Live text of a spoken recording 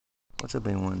What's up,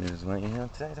 everyone? This is Lane here.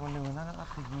 Today I'm doing another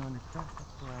update here on the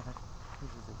Traxxas product.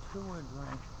 This is a two-wheel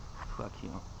drive truck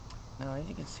here. Now, as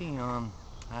you can see,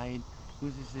 I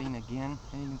use this thing again,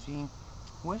 and you can see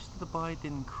most of the body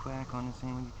didn't crack on this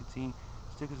thing. Like you can see,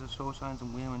 stickers of show signs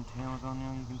and wear and tears on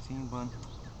there. You can see, but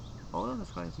although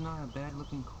this car is not a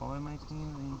bad-looking car in my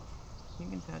opinion, I mean, you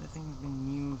can tell this thing has been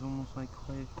used almost like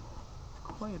quite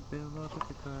a bit of it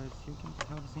because you can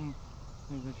tell this thing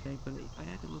in good shape, but I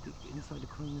had to look inside to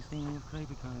clean this thing real quick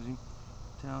because you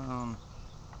tell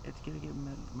it's gonna get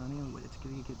money, it's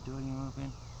gonna get dirty a little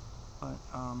bit. But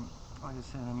like I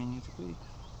said, I mean it's a pretty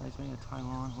nice made of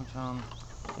Taiwan, which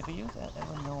if you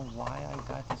ever know why I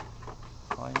got this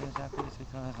car exactly, it's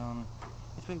because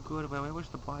it's been good, but I wish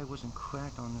the body wasn't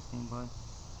cracked on this thing. But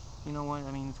you know what?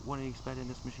 I mean, it's what I expected.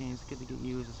 This machine is good to get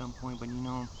used at some point, but you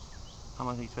know how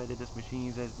much I expected this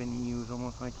machine has been used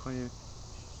almost like quite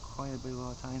a bit a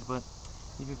lot of times. But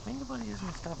if you think about using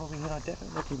stuff over here, I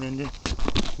definitely recommend it.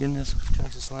 Getting this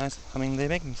Traxxas last. I mean, they're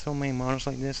making so many models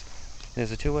like this.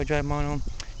 There's a two-way drive model,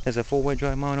 there's a four-way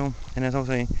drive model, and there's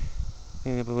also a,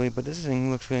 but this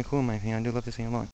thing looks really cool in my opinion. I do love this thing a lot.